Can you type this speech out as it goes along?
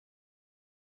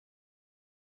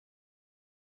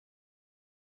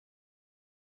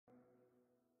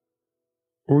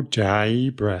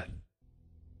Ujjayi breath.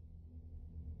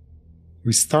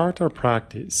 We start our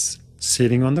practice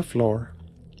sitting on the floor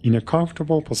in a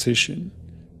comfortable position,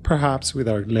 perhaps with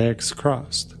our legs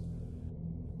crossed.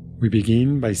 We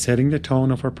begin by setting the tone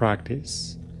of our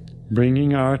practice,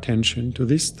 bringing our attention to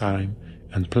this time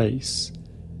and place,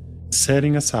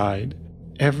 setting aside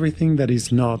everything that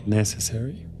is not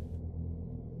necessary.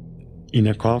 In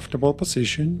a comfortable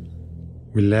position,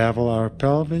 we level our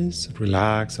pelvis,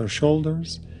 relax our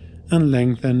shoulders, and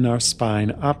lengthen our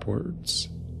spine upwards.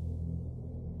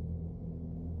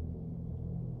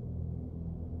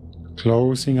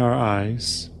 Closing our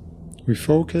eyes, we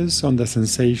focus on the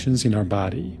sensations in our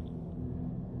body,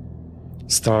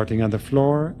 starting at the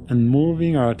floor and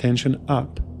moving our attention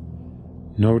up,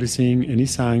 noticing any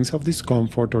signs of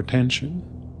discomfort or tension.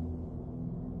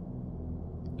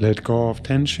 Let go of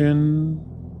tension,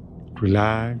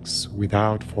 relax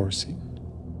without forcing.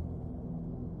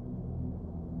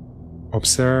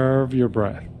 Observe your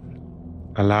breath.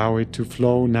 Allow it to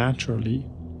flow naturally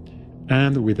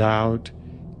and without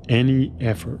any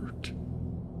effort.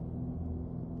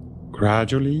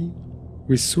 Gradually,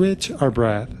 we switch our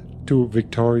breath to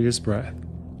victorious breath,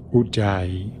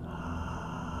 Ujjayi.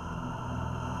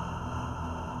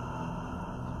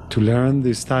 To learn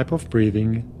this type of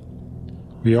breathing,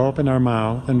 we open our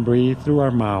mouth and breathe through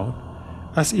our mouth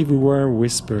as if we were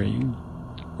whispering,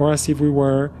 or as if we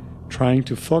were trying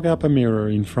to fog up a mirror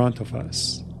in front of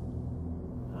us.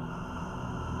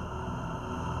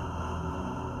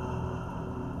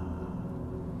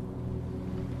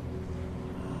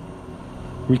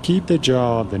 We keep the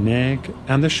jaw, the neck,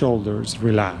 and the shoulders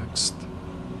relaxed.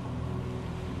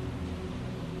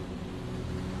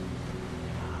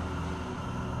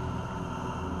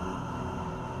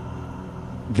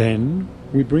 Then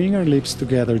we bring our lips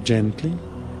together gently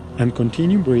and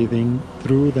continue breathing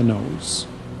through the nose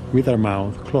with our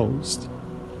mouth closed.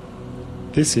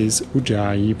 This is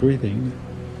Ujjayi breathing,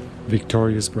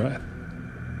 victorious breath.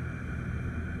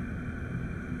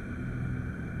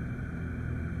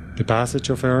 The passage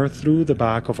of air through the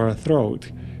back of our throat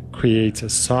creates a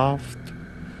soft,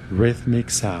 rhythmic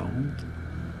sound.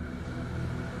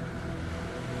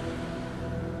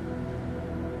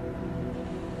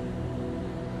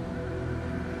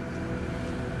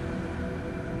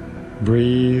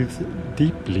 Breathe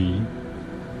deeply,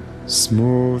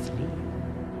 smoothly,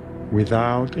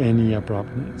 without any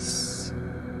abruptness.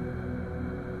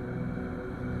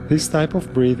 This type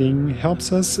of breathing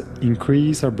helps us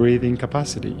increase our breathing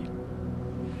capacity.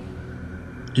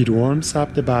 It warms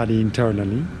up the body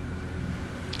internally.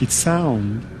 Its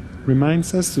sound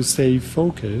reminds us to stay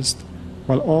focused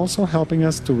while also helping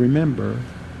us to remember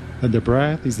that the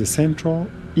breath is the central,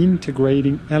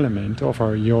 integrating element of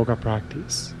our yoga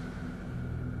practice.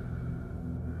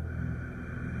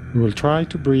 We will try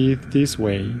to breathe this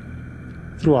way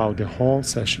throughout the whole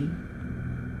session.